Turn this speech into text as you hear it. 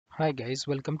Hi guys,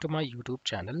 welcome to my YouTube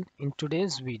channel. In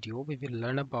today's video, we will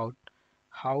learn about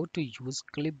how to use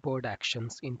clipboard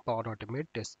actions in Power Automate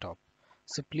desktop.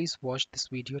 So please watch this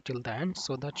video till the end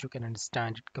so that you can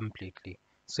understand it completely.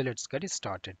 So let's get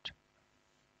started.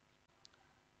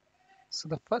 So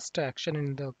the first action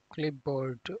in the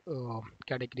clipboard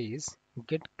category is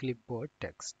get clipboard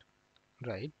text,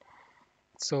 right?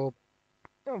 So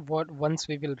what once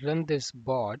we will run this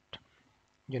bot,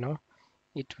 you know,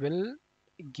 it will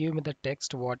give me the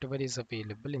text whatever is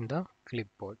available in the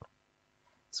clipboard.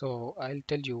 So I'll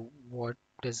tell you what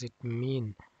does it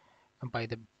mean by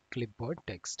the clipboard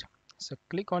text. So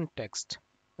click on text,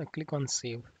 click on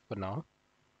save for now.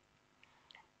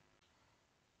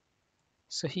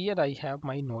 So here I have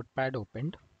my notepad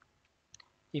opened.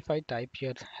 If I type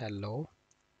here hello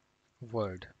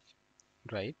world,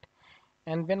 right?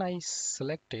 And when I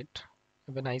select it,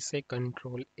 when I say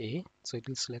Control A, so it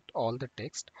will select all the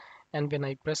text. And when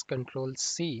I press Control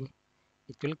C,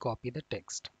 it will copy the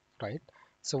text, right?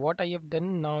 So what I have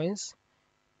done now is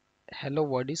hello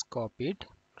word is copied,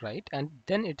 right? And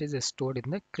then it is stored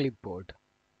in the clipboard.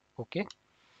 Okay,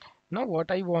 now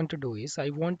what I want to do is I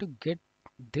want to get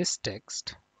this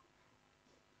text,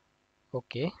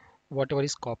 okay, whatever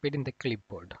is copied in the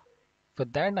clipboard. For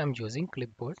that I'm using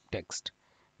clipboard text.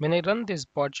 When I run this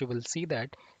bot, you will see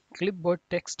that clipboard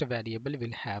text variable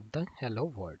will have the hello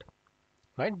word,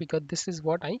 right? Because this is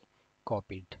what I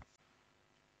copied.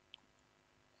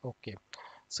 Okay,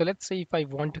 so let's say if I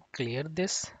want to clear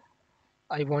this,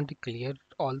 I want to clear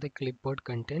all the clipboard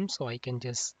content, so I can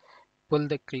just pull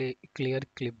the clear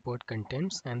clipboard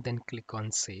contents and then click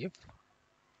on save.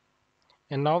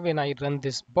 And now when I run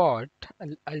this bot,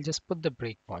 I'll just put the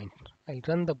breakpoint. I'll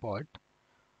run the bot.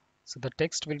 So the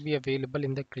text will be available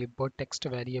in the clipboard text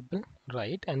variable,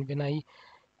 right? And when I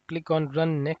click on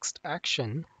run next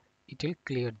action, it will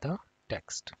clear the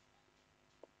text,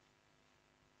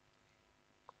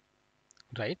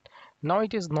 right? Now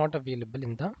it is not available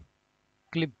in the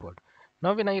clipboard.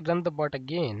 Now when I run the bot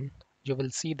again, you will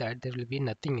see that there will be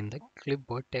nothing in the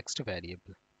clipboard text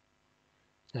variable,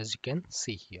 as you can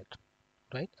see here,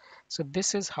 right? So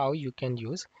this is how you can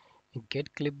use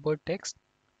get clipboard text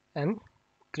and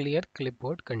clear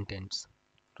clipboard contents,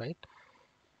 right?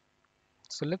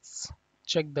 So let's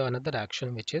check the another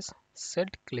action, which is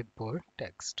set clipboard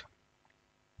text.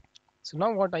 So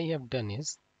now what I have done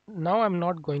is, now I'm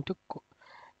not going to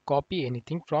copy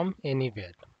anything from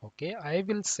anywhere. Okay, I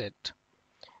will set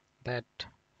that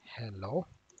hello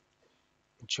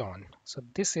John. So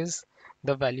this is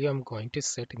the value I'm going to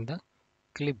set in the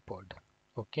clipboard.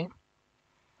 Okay,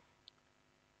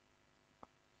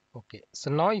 okay,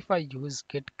 so now if I use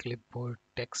get clipboard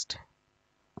text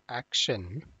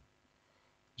action,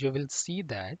 you will see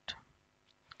that,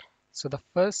 so the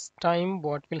first time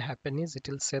what will happen is it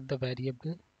will set the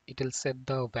variable, it will set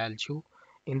the value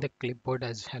in the clipboard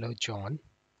as hello John,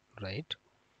 right?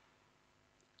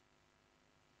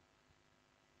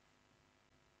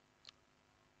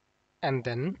 And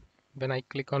then when I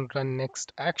click on run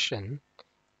next action,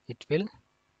 it will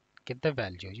get the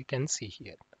value, you can see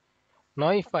here. Now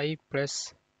if I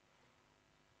press,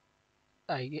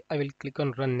 I will click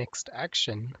on run next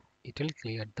action, it will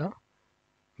clear the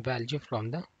value from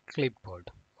the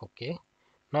clipboard. Okay,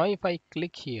 now if I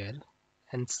click here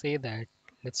and say that,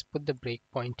 let's put the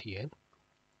breakpoint here,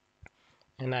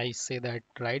 and I say that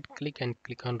right click and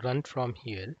click on run from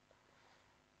here,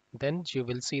 then you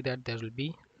will see that there will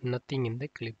be nothing in the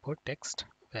clipboard text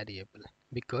variable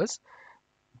because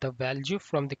the value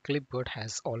from the clipboard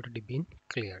has already been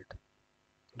cleared,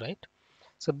 right?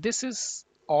 So this is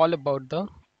all about the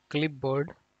clipboard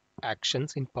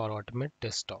actions in Power Automate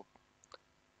desktop.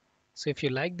 So if you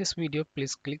like this video,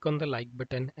 please click on the like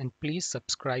button and please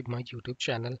subscribe my YouTube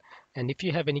channel. And if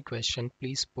you have any question,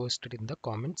 please post it in the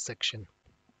comment section.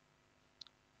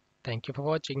 Thank you for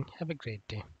watching. Have a great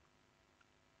day.